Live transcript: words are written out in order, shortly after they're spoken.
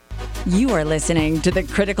You are listening to the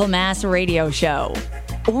Critical Mass Radio Show,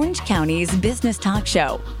 Orange County's business talk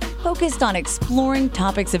show, focused on exploring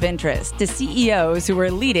topics of interest to CEOs who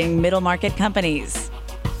are leading middle market companies.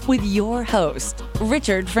 With your host,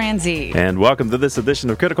 Richard Franzi. And welcome to this edition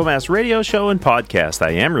of Critical Mass Radio Show and Podcast.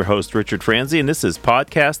 I am your host, Richard Franzi, and this is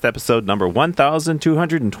podcast episode number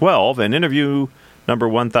 1212, an interview number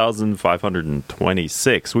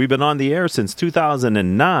 1526. We've been on the air since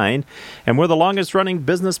 2009, and we're the longest-running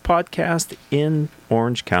business podcast in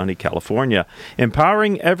Orange County, California,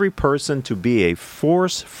 empowering every person to be a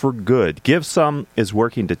force for good. Give Some is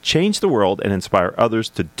working to change the world and inspire others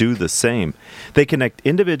to do the same. They connect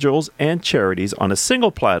individuals and charities on a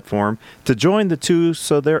single platform to join the two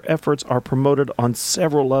so their efforts are promoted on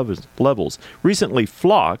several levels. Recently,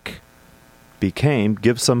 Flock became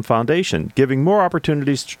Give Some Foundation, giving more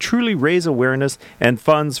opportunities to truly raise awareness and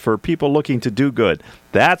funds for people looking to do good.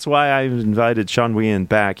 That's why I invited Sean Whean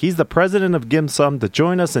back. He's the president of Give Some to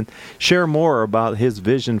join us and share more about his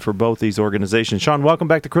vision for both these organizations. Sean, welcome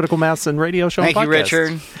back to Critical Mass and Radio Show. Thank you,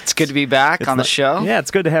 Richard. It's good to be back on the show. Yeah,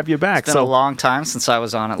 it's good to have you back. It's been a long time since I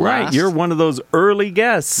was on it last. Right, you're one of those early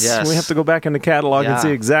guests. Yes. We have to go back in the catalog and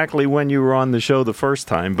see exactly when you were on the show the first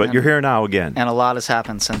time, but you're here now again. And a lot has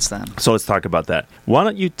happened since then. So let's talk about that. Why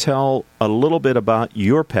don't you tell a little bit about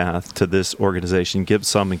your path to this organization, Give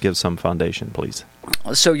Some and Give Some Foundation, please?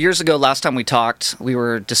 So years ago, last time we talked, we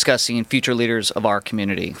were discussing future leaders of our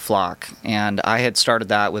community, Flock. And I had started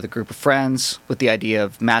that with a group of friends with the idea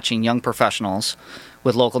of matching young professionals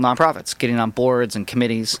with local nonprofits, getting on boards and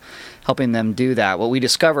committees, helping them do that. What we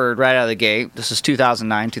discovered right out of the gate, this is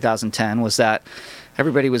 2009, 2010, was that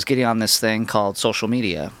everybody was getting on this thing called social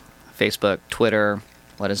media, Facebook, Twitter,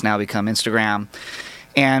 what has now become Instagram.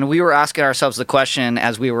 And we were asking ourselves the question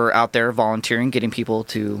as we were out there volunteering, getting people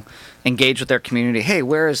to engage with their community. Hey,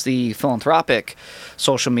 where is the philanthropic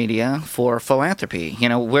social media for philanthropy? You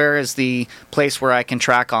know, where is the place where I can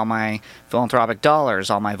track all my philanthropic dollars,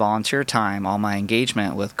 all my volunteer time, all my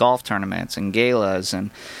engagement with golf tournaments and galas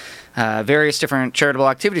and various different charitable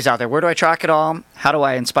activities out there? Where do I track it all? How do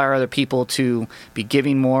I inspire other people to be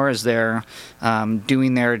giving more as they're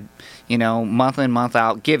doing their, month in, month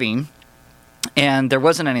out giving? And there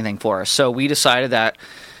wasn't anything for us. So we decided that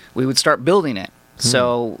we would start building it.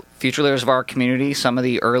 So future leaders of our community, some of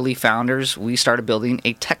the early founders, we started building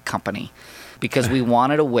a tech company because we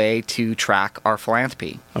wanted a way to track our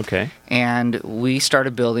philanthropy. Okay. And we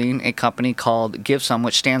started building a company called Give Some,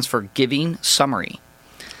 which stands for Giving Summary.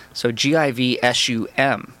 So GIVSUM.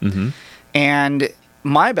 Mm-hmm. And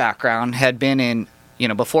my background had been in,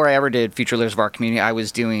 before I ever did future leaders of our community, I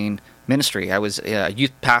was doing ministry. I was a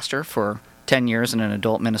youth pastor for 10 years and an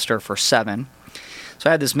adult minister for 7. So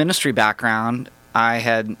I had this ministry background. I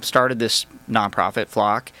had started this nonprofit,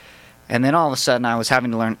 Flock, and then all of a sudden I was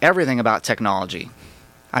having to learn everything about technology.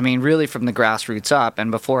 I mean, really from the grassroots up,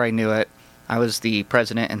 and before I knew it, I was the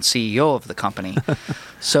president and CEO of the company.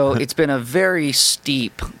 So it's been a very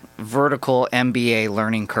steep, vertical MBA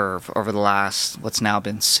learning curve over the last, what's now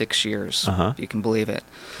been 6 years, if you can believe it.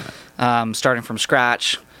 Starting from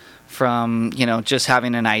scratch, from, just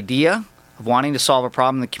having an idea of wanting to solve a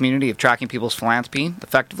problem in the community, of tracking people's philanthropy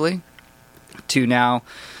effectively, to now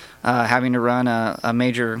having to run a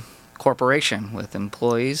major corporation with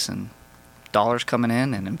employees and dollars coming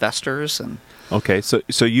in and investors and okay.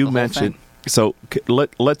 So you mentioned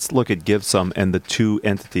let's look at Give Some and the two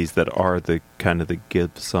entities that are the kind of the Give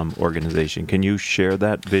Some organization. Can you share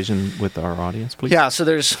that vision with our audience, please? Yeah. So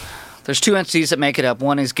there's two entities that make it up.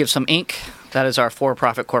 One is Give Some Inc. That is our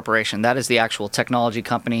for-profit corporation. That is the actual technology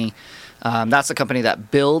company. That's the company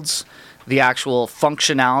that builds the actual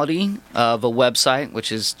functionality of a website,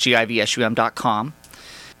 which is GIVSUM.com.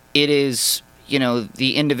 It is,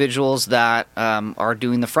 the individuals that are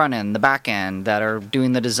doing the front end, the back end, that are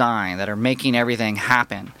doing the design, that are making everything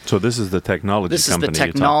happen. So this is the technology company. This is the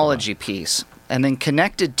technology piece. And then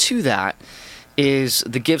connected to that is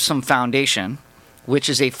the Give Some Foundation, which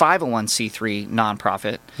is a 501c3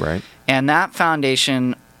 nonprofit. Right. And that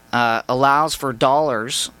foundation allows for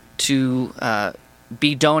dollars to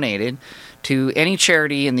be donated to any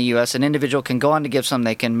charity in the U.S. An individual can go on to Give Some.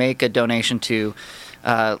 They can make a donation to,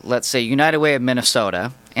 let's say, United Way of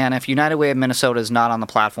Minnesota. And if United Way of Minnesota is not on the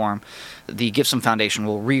platform, the Give Some Foundation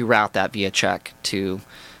will reroute that via check to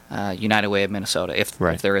United Way of Minnesota, if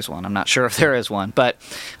there is one. I'm not sure if there is one. But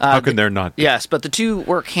how can there not be? Yes, but the two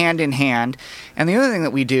work hand in hand. And the other thing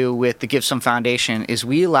that we do with the Give Some Foundation is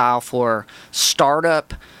we allow for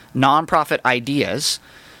startup nonprofit ideas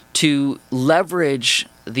to leverage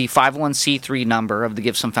the 501c3 number of the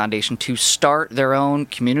Give Some Foundation to start their own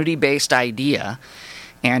community-based idea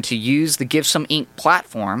and to use the Give Some Inc.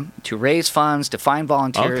 platform to raise funds, to find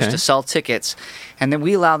volunteers, Okay. to sell tickets. And then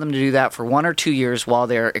we allow them to do that for 1 or 2 years while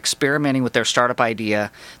they're experimenting with their startup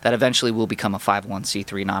idea that eventually will become a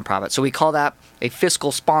 501c3 nonprofit. So we call that a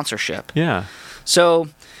fiscal sponsorship. Yeah. So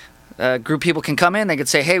a group of people can come in, they could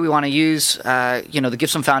say, hey, we want to use the Give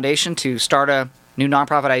Some Foundation to start a new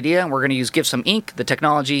nonprofit idea, and we're going to use Give Some Inc., the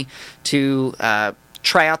technology, to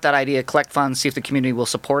try out that idea, collect funds, see if the community will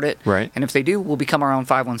support it. Right. And if they do, we'll become our own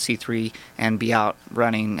 501c3 and be out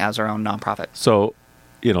running as our own nonprofit. So,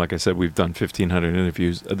 like I said, we've done 1,500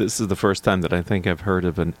 interviews. This is the first time that I think I've heard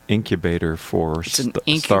of an incubator for It's an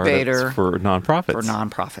incubator startups for nonprofits. For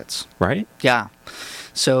nonprofits. Right? Yeah.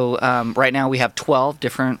 So right now we have 12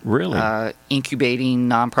 different Really? incubating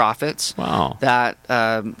nonprofits. Wow. That,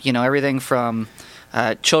 everything from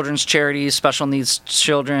children's charities, special needs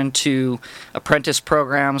children, to apprentice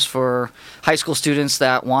programs for high school students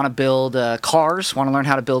that want to build cars, want to learn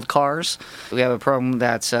how to build cars. We have a program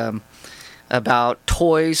that's about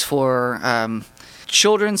toys for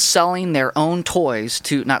children selling their own toys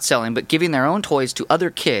not selling, but giving their own toys to other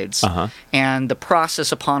kids, and the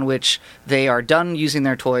process upon which they are done using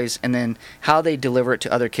their toys, and then how they deliver it to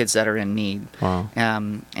other kids that are in need. Wow.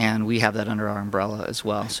 And we have that under our umbrella as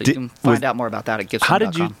well. So you can find out more about that at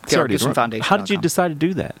Gibson.com. How did you decide to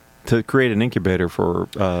do that? To create an incubator for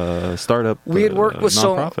startup We had worked with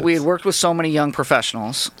nonprofits? so many young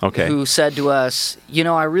professionals Okay. who said to us,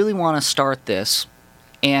 I really want to start this.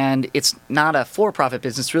 And it's not a for-profit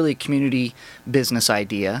business, it's really a community business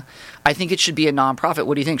idea. I think it should be a nonprofit.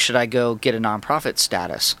 What do you think? Should I go get a nonprofit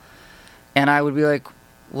status? And I would be like,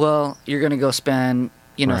 well, you're going to go spend,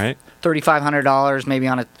 Right. $3,500 maybe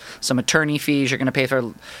on some attorney fees. You're going to pay for,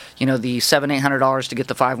 the $700-800 to get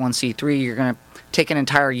the 501c3. You're going to take an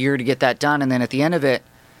entire year to get that done. And then at the end of it,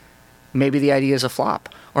 maybe the idea is a flop.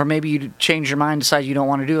 Or maybe you change your mind, decide you don't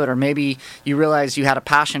want to do it. Or maybe you realize you had a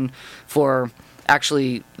passion for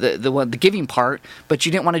actually the giving part, but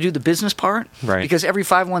you didn't want to do the business part. Right. Because every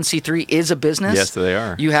 501c3 is a business. Yes, they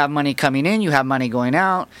are. You have money coming in, you have money going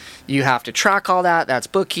out, you have to track all that, that's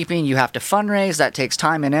bookkeeping, you have to fundraise, that takes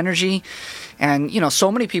time and energy. And,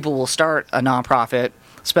 so many people will start a nonprofit,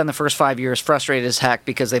 spend the first 5 years frustrated as heck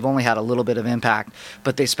because they've only had a little bit of impact,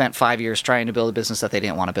 but they spent 5 years trying to build a business that they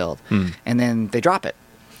didn't want to build. And then they drop it.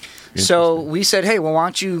 So we said, hey, well, why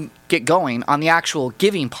don't you get going on the actual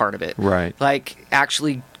giving part of it? Right. Like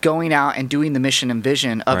actually going out and doing the mission and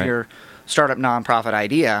vision of your startup nonprofit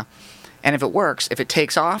idea. And if it works, if it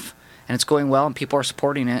takes off and it's going well and people are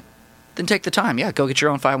supporting it, then take the time. Yeah, go get your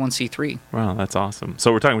own 501c3. Wow, that's awesome.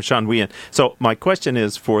 So we're talking with Sean Whean. So my question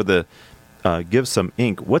is for the Give Some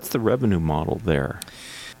Inc., what's the revenue model there?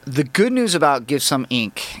 The good news about Give Some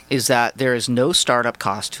Inc. is that there is no startup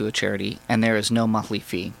cost to a charity and there is no monthly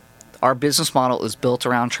fee. Our business model is built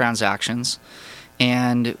around transactions,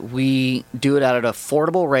 and we do it at an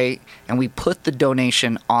affordable rate, and we put the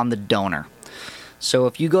donation on the donor. So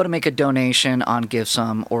if you go to make a donation on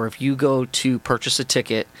GiveSome, or if you go to purchase a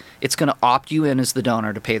ticket, it's going to opt you in as the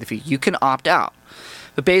donor to pay the fee. You can opt out.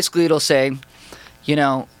 But basically it'll say,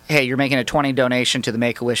 hey, you're making a $20 donation to the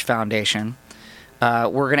Make-A-Wish Foundation. We're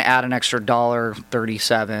going to add an extra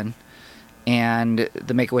 $1.37. And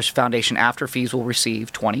the Make-A-Wish Foundation, after fees, will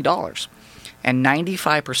receive $20. And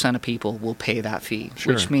 95% of people will pay that fee,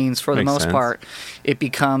 Sure. which means for the Makes most sense. part, it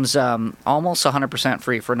becomes almost 100%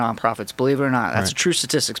 free for nonprofits. Believe it or not, that's Right. a true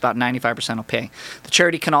statistics. About 95% will pay. The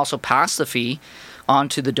charity can also pass the fee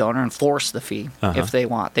onto the donor and force the fee if they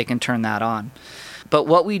want. They can turn that on. But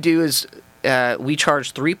what we do is we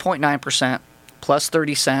charge 3.9% plus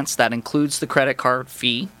 30 cents. That includes the credit card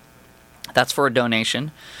fee. That's for a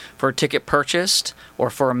donation. For a ticket purchased,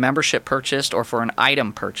 or for a membership purchased, or for an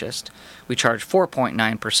item purchased, we charge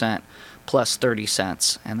 4.9% plus 30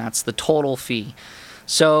 cents, and that's the total fee.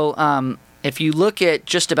 So if you look at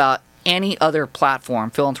just about any other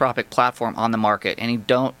platform, philanthropic platform on the market, any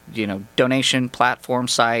donation platform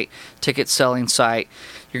site, ticket selling site,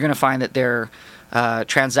 you're going to find that their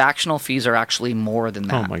transactional fees are actually more than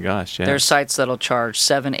that. Oh my gosh, yeah. There's sites that'll charge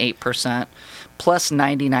 7-8% plus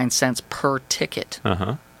 99 cents per ticket.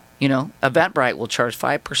 Eventbrite will charge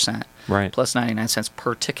 5% Right. plus 99 cents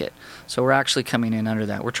per ticket. So we're actually coming in under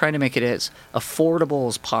that. We're trying to make it as affordable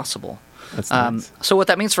as possible. That's nice. So what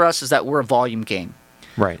that means for us is that we're a volume game.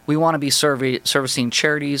 Right. We want to be servicing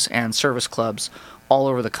charities and service clubs all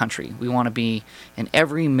over the country. We want to be in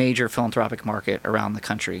every major philanthropic market around the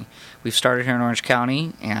country. We've started here in Orange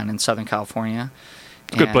County and in Southern California.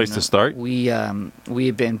 Good place to start. We have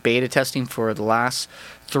been beta testing for the last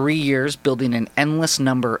 3 years, building an endless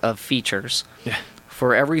number of features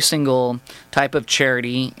for every single type of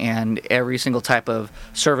charity and every single type of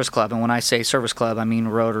service club. And when I say service club, I mean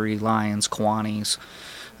Rotary, Lions, Kiwanis,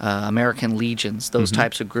 American Legions, those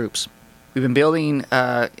types of groups. We've been building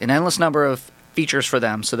an endless number of features for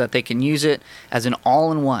them so that they can use it as an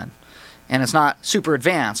all-in-one. And it's not super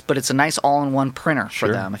advanced, but it's a nice all-in-one printer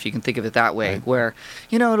for them, if you can think of it that way, where,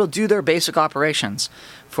 it'll do their basic operations.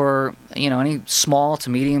 For, any small to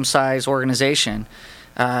medium-sized organization,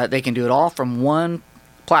 they can do it all from one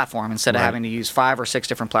platform instead of having to use 5 or 6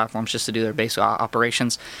 different platforms just to do their basic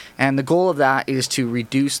operations. And the goal of that is to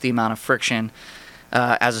reduce the amount of friction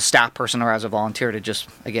as a staff person or as a volunteer to just,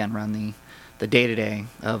 again, run the day-to-day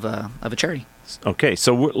of a charity. Okay,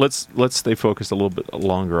 so let's stay focused a little bit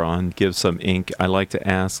longer on Give Some Inc. I like to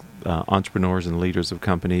ask entrepreneurs and leaders of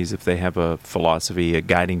companies if they have a philosophy, a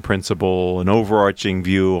guiding principle, an overarching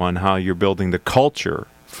view on how you're building the culture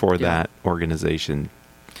for that organization.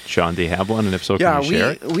 Sean, do you have one? And if so, can you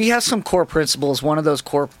share it? We have some core principles. One of those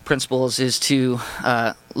core principles is to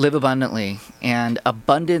live abundantly, and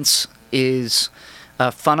abundance is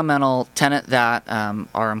a fundamental tenet that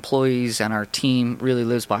our employees and our team really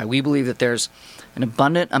lives by. We believe that there's an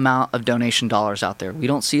abundant amount of donation dollars out there. We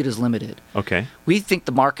don't see it as limited. Okay. We think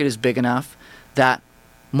the market is big enough that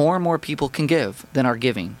more and more people can give than are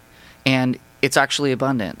giving. And it's actually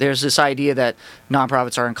abundant. There's this idea that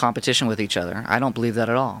nonprofits are in competition with each other. I don't believe that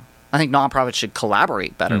at all. I think nonprofits should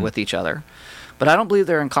collaborate better with each other. But I don't believe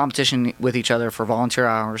they're in competition with each other for volunteer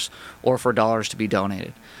hours or for dollars to be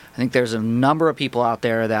donated. I think there's a number of people out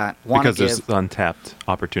there that want to give. Because there's untapped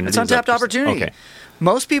opportunity. It's untapped opportunity. Okay.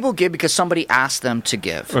 Most people give because somebody asked them to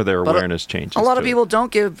give. Or their awareness changes. A lot of people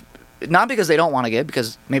don't give, not because they don't want to give,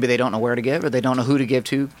 because maybe they don't know where to give, or they don't know who to give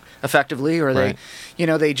to effectively, or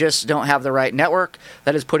they just don't have the right network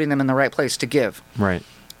that is putting them in the right place to give. Right.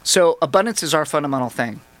 So abundance is our fundamental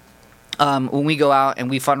thing. When we go out and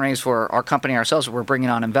we fundraise for our company ourselves, we're bringing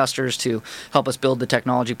on investors to help us build the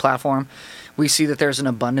technology platform. We see that there's an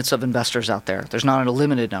abundance of investors out there. There's not a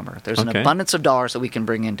limited number. There's an abundance of dollars that we can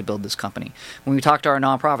bring in to build this company. When we talk to our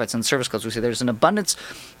nonprofits and service clubs, we say there's an abundance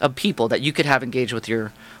of people that you could have engaged with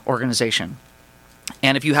your organization.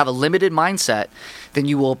 And if you have a limited mindset, then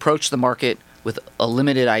you will approach the market with a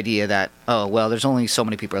limited idea that, there's only so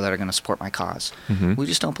many people that are going to support my cause. We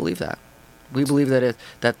just don't believe that. We believe that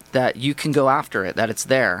that you can go after it, that it's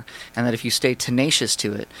there, and that if you stay tenacious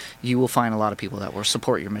to it, you will find a lot of people that will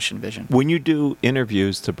support your mission vision. When you do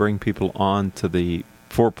interviews to bring people on to the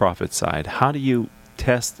for-profit side, how do you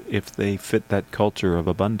test if they fit that culture of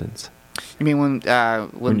abundance? You mean when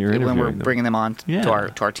we're bringing them on to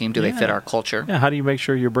our team, do they fit our culture? Yeah. How do you make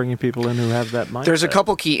sure you're bringing people in who have that mindset? There's a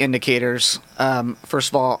couple key indicators. First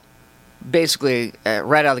of all, basically,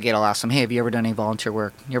 right out of the gate, I'll ask them, hey, have you ever done any volunteer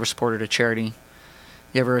work? You ever supported a charity?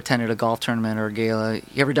 You ever attended a golf tournament or a gala?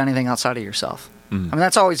 You ever done anything outside of yourself? I mean,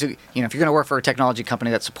 that's always, if you're going to work for a technology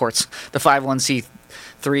company that supports the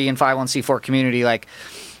 501c3 and 501c4 community, like,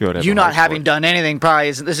 you not having done anything probably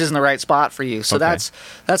isn't the right spot for you. So that's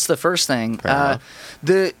the first thing.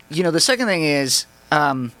 The second thing is,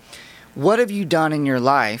 what have you done in your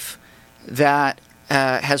life that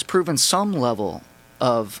has proven some level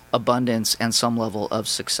of abundance and some level of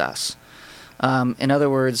success? In other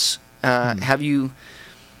words, have you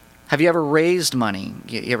ever raised money?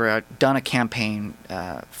 You ever done a campaign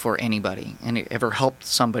for anybody, and you ever helped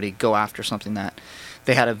somebody go after something that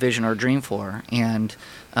they had a vision or a dream for, and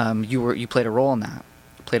you played a role in that,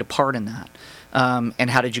 played a part in that, and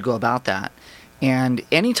how did you go about that? And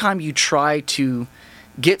anytime you try to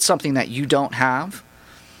get something that you don't have,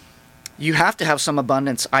 you have to have some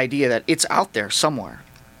abundance idea that it's out there somewhere.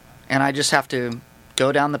 And I just have to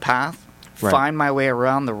go down the path, find my way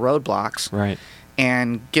around the roadblocks,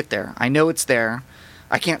 and get there. I know it's there.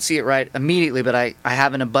 I can't see it right immediately, but I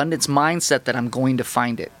have an abundance mindset that I'm going to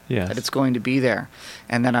find it, that it's going to be there,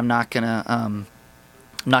 and that I'm not gonna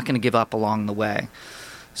give up along the way.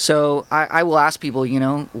 So I will ask people,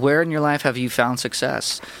 where in your life have you found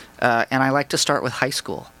success? And I like to start with high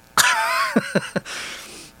school.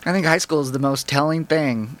 I think high school is the most telling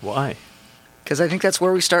thing. Why? Because I think that's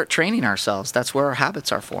where we start training ourselves. That's where our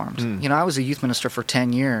habits are formed. I was a youth minister for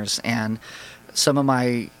 10 years, and some of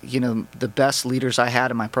my, the best leaders I had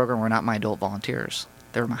in my program were not my adult volunteers.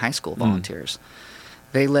 They were my high school volunteers.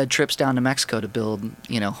 They led trips down to Mexico to build,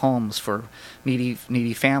 homes for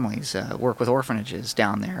needy families, work with orphanages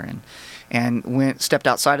down there, and stepped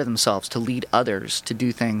outside of themselves to lead others to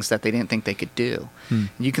do things that they didn't think they could do. And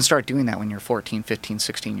you can start doing that when you're 14, 15,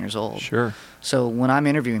 16 years old. Sure. So when I'm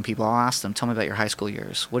interviewing people, I'll ask them, tell me about your high school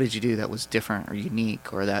years. What did you do that was different or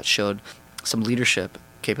unique, or that showed some leadership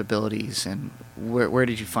capabilities, and where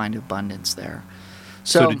did you find abundance there?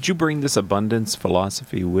 So did you bring this abundance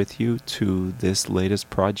philosophy with you to this latest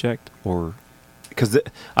project? Or because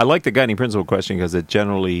I like the guiding principle question because it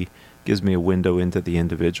generally gives me a window into the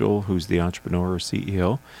individual who's the entrepreneur or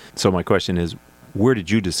CEO. So my question is, where did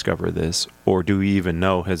you discover this? Or do you even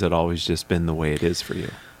know, has it always just been the way it is for you?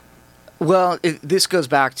 Well, this goes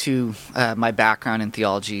back to my background in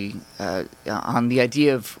theology on the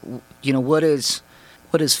idea of, what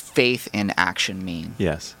does faith in action mean?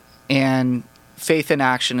 Yes. And faith in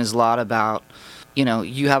action is a lot about,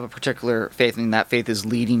 you have a particular faith and that faith is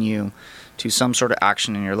leading you to some sort of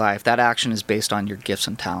action in your life. That action is based on your gifts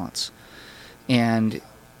and talents. And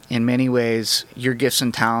in many ways, your gifts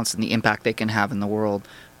and talents and the impact they can have in the world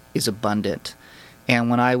is abundant. And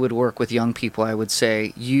when I would work with young people, I would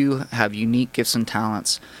say, you have unique gifts and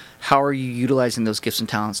talents. How are you utilizing those gifts and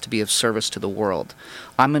talents to be of service to the world?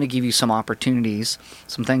 I'm going to give you some opportunities,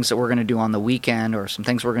 some things that we're going to do on the weekend or some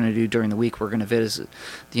things we're going to do during the week. We're going to visit,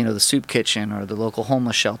 the soup kitchen or the local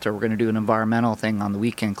homeless shelter. We're going to do an environmental thing on the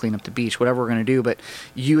weekend, clean up the beach, whatever we're going to do. But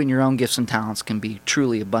you and your own gifts and talents can be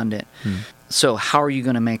truly abundant. So how are you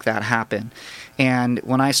going to make that happen? And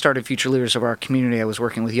when I started Future Leaders of Our Community, I was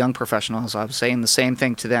working with young professionals. I was saying the same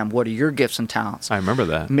thing to them. What are your gifts and talents? I remember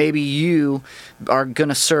that. Maybe you are going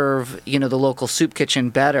to serve, the local soup kitchen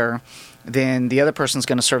better than the other person's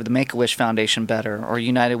going to serve the Make-A-Wish Foundation better, or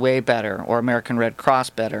United Way better, or American Red Cross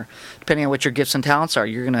better. Depending on what your gifts and talents are,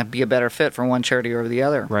 you're going to be a better fit for one charity over the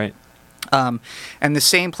other. Right. And the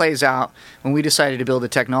same plays out when we decided to build a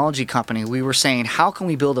technology company. We were saying, how can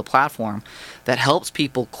we build a platform that helps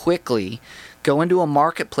people quickly go into a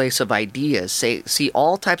marketplace of ideas, see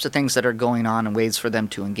all types of things that are going on and ways for them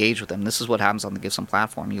to engage with them. This is what happens on the GiveSome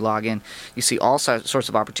platform. You log in, you see all sorts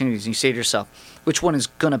of opportunities, and you say to yourself, which one is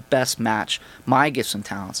going to best match my gifts and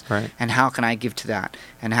talents? Right. And how can I give to that?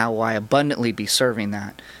 And how will I abundantly be serving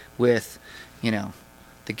that with,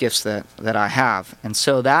 the gifts that I have? And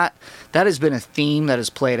so that has been a theme that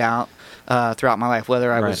has played out throughout my life,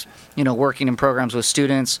 whether I was, working in programs with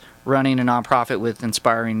students, running a nonprofit with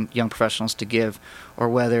inspiring young professionals to give, or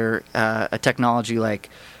whether a technology like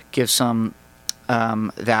GiveSome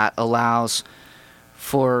that allows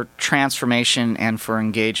for transformation and for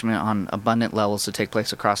engagement on abundant levels to take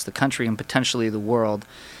place across the country and potentially the world.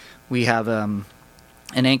 We have an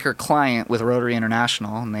anchor client with Rotary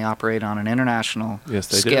International, and they operate on an international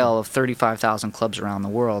scale of 35,000 clubs around the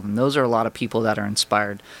world. And those are a lot of people that are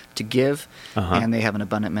inspired to give, and they have an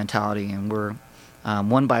abundant mentality. And we're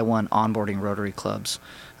one by one onboarding Rotary clubs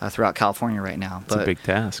throughout California right now. It's a big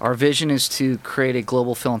task. Our vision is to create a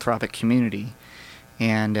global philanthropic community.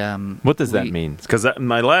 And what does that mean? Because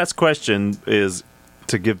my last question is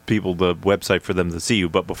to give people the website for them to see you.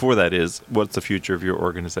 But before that is, what's the future of your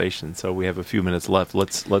organization? So we have a few minutes left.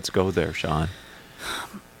 Let's go there, Sean.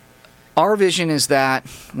 Our vision is that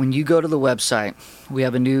when you go to the website, we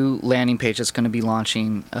have a new landing page that's going to be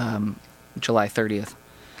launching July 30th.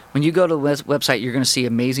 When you go to the website, you're going to see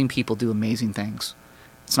amazing people do amazing things.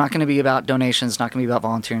 It's not going to be about donations. It's not going to be about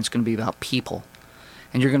volunteering. It's going to be about people.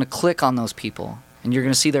 And you're going to click on those people, and you're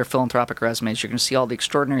going to see their philanthropic resumes. You're going to see all the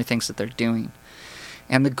extraordinary things that they're doing.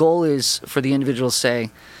 And the goal is for the individual to say,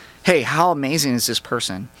 hey, how amazing is this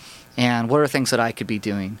person? And what are things that I could be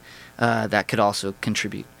doing that could also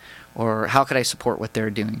contribute? Or how could I support what they're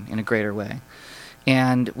doing in a greater way?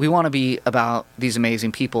 And we want to be about these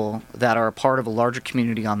amazing people that are a part of a larger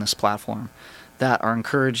community on this platform that are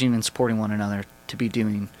encouraging and supporting one another to be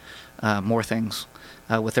doing more things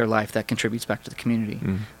with their life that contributes back to the community.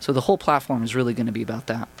 Mm-hmm. So the whole platform is really going to be about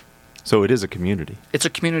that. So it is a community. It's a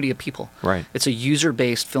community of people. Right. It's a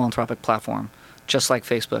user-based philanthropic platform, just like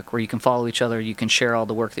Facebook, where you can follow each other, you can share all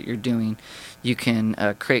the work that you're doing, you can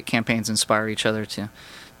create campaigns, inspire each other to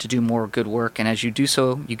do more good work. And as you do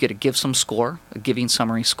so, you get a GiveSome score, a giving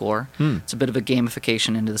summary score. It's a bit of a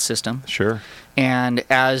gamification into the system. Sure. And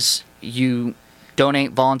as you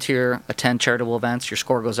donate, volunteer, attend charitable events, your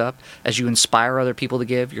score goes up. As you inspire other people to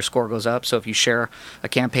give, your score goes up. So if you share a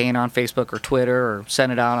campaign on Facebook or Twitter or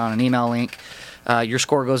send it out on an email link, your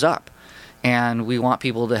score goes up. And we want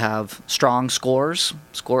people to have strong scores.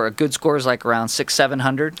 A good score is like around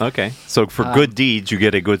 600-700. Okay. So for good deeds, you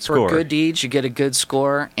get a good score. For good deeds, you get a good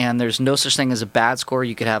score. And there's no such thing as a bad score.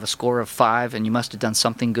 You could have a score of 5, and you must have done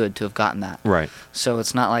something good to have gotten that. Right. So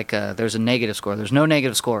it's not like there's a negative score. There's no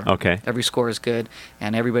negative score. Okay. Every score is good,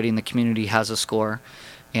 and everybody in the community has a score,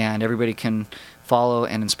 and everybody can follow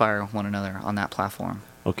and inspire one another on that platform.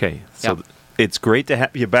 Okay. So Yep. It's great to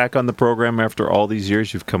have you back on the program after all these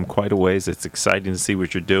years. You've come quite a ways. It's exciting to see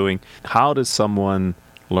what you're doing. How does someone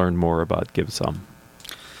learn more about GiveSome?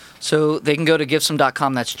 So they can go to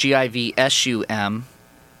givesome.com. That's GIVSUM.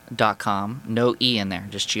 givesome.com. No E in there,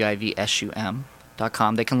 just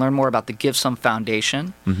GIVSUM.com. They can learn more about the Give Some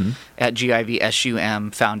Foundation at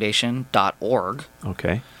GIVSUMfoundation.org.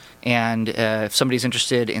 Okay. And if somebody's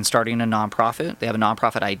interested in starting a nonprofit, they have a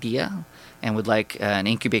nonprofit idea and would like an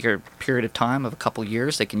incubator period of time of a couple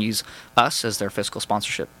years, they can use us as their fiscal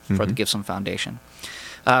sponsorship for the Give Some Foundation.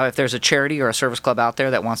 If there's a charity or a service club out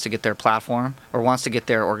there that wants to get their platform or wants to get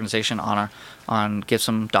their organization on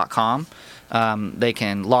givesome.com, they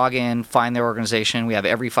can log in, find their organization. We have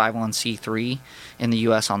every 501c3 in the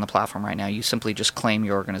U.S. on the platform right now. You simply just claim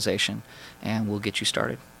your organization, and we'll get you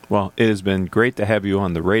started. Well, it has been great to have you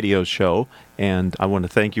on the radio show, and I want to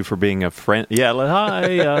thank you for being a friend. Yeah,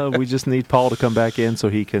 hi. We just need Paul to come back in so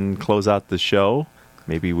he can close out the show.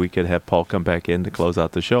 Maybe we could have Paul come back in to close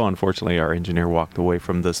out the show. Unfortunately, our engineer walked away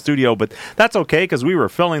from the studio, but that's okay because we were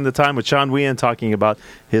filling the time with Sean Whean talking about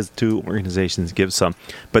his two organizations, Give Some.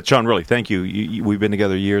 But Sean, really, thank you. We've been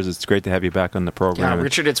together years. It's great to have you back on the program. Yeah,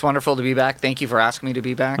 Richard, it's wonderful to be back. Thank you for asking me to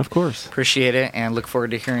be back. Of course. Appreciate it, and look forward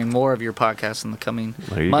to hearing more of your podcast in the coming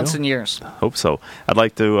months and years. Hope so. I'd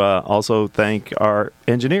like to also thank our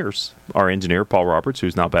engineers. Our engineer, Paul Roberts,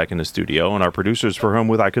 who's now back in the studio, and our producers for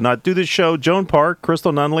whom I could not do this show, Joan Park,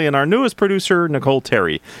 Crystal Nunley, and our newest producer, Nicole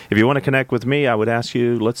Terry. If you want to connect with me, I would ask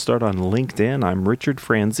you, let's start on LinkedIn. I'm Richard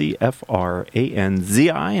Franzi, Franzi,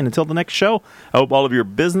 and until the next show, I hope all of your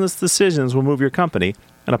business decisions will move your company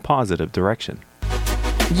in a positive direction.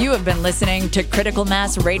 You have been listening to Critical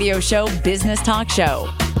Mass Radio Show Business Talk Show,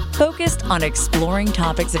 focused on exploring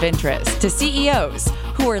topics of interest to CEOs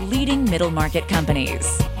who are leading middle market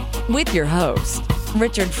companies. With your host,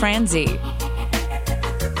 Richard Franzi.